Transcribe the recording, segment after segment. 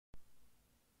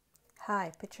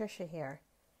Hi, Patricia here.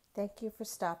 Thank you for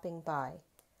stopping by.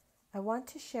 I want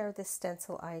to share this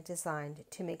stencil I designed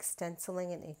to make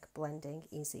stenciling and ink blending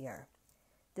easier.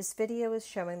 This video is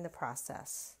showing the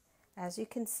process. As you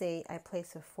can see, I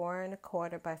place a 4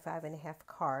 1/4 by 5 1/2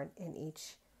 card in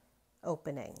each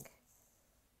opening.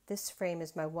 This frame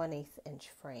is my 1/8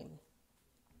 inch frame.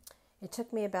 It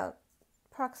took me about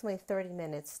approximately 30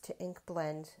 minutes to ink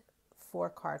blend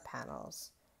 4 card panels.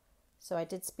 So I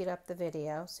did speed up the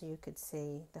video so you could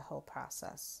see the whole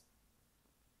process.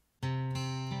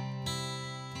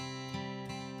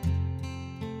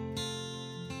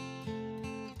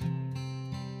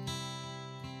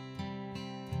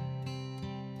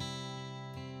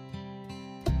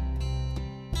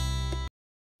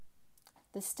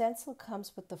 The stencil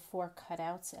comes with the 4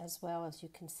 cutouts as well, as you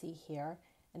can see here,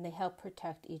 and they help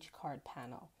protect each card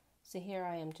panel. So here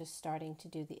I am just starting to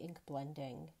do the ink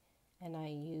blending, and I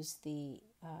use the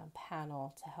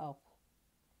panel to help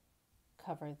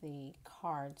cover the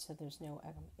card so there's no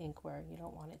ink where you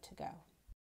don't want it to go.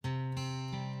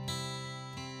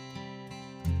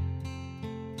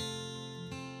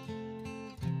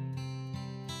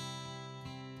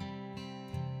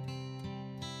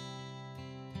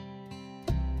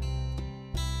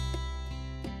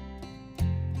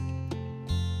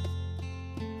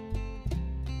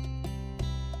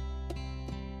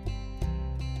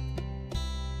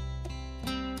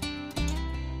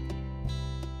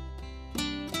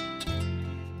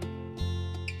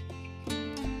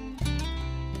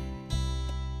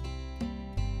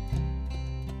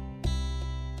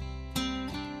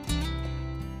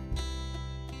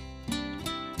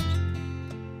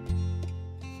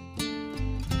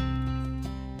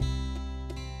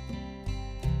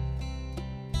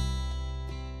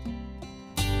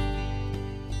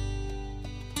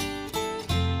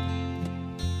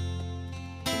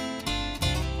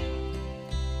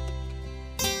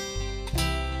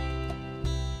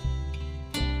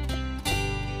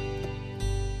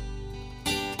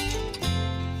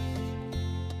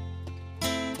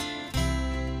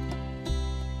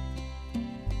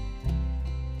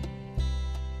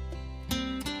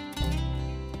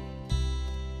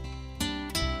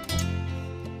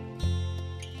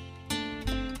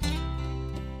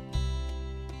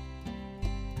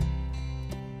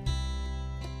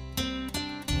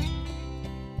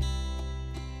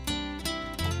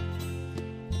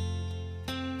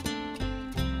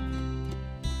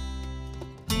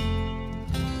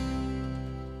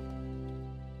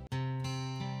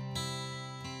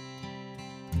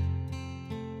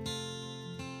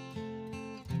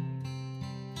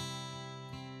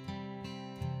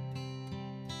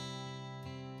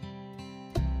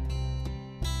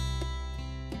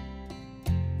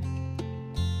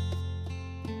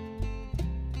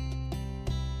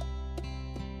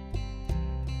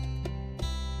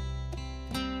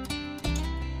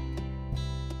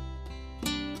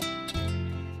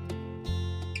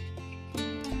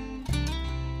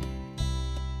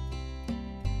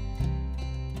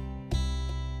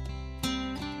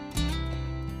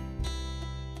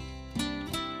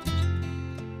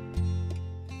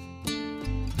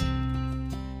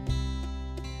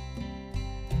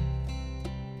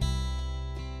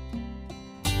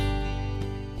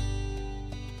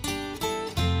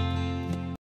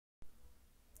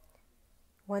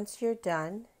 Once you're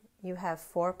done, you have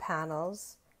 4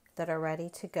 panels that are ready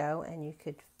to go, and you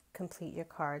could complete your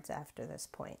cards after this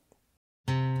point.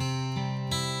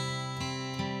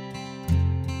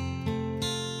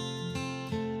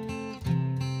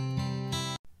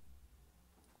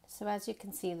 So as you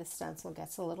can see, the stencil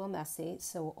gets a little messy,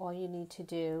 so all you need to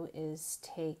do is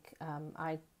take,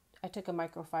 I took a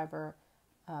microfiber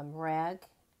rag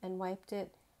and wiped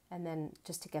it, and then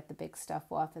just to get the big stuff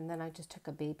off, and then I just took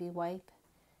a baby wipe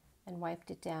and wiped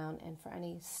it down. And for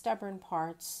any stubborn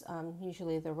parts,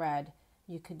 usually the red,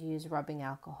 you could use rubbing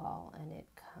alcohol and it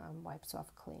wipes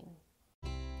off clean.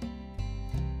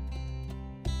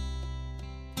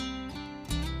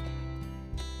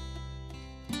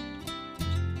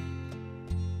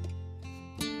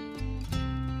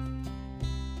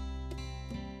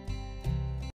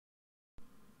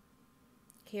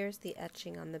 Here's the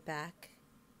etching on the back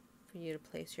for you to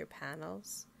place your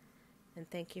panels. And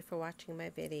thank you for watching my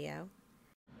video.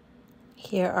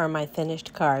 Here are my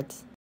finished cards.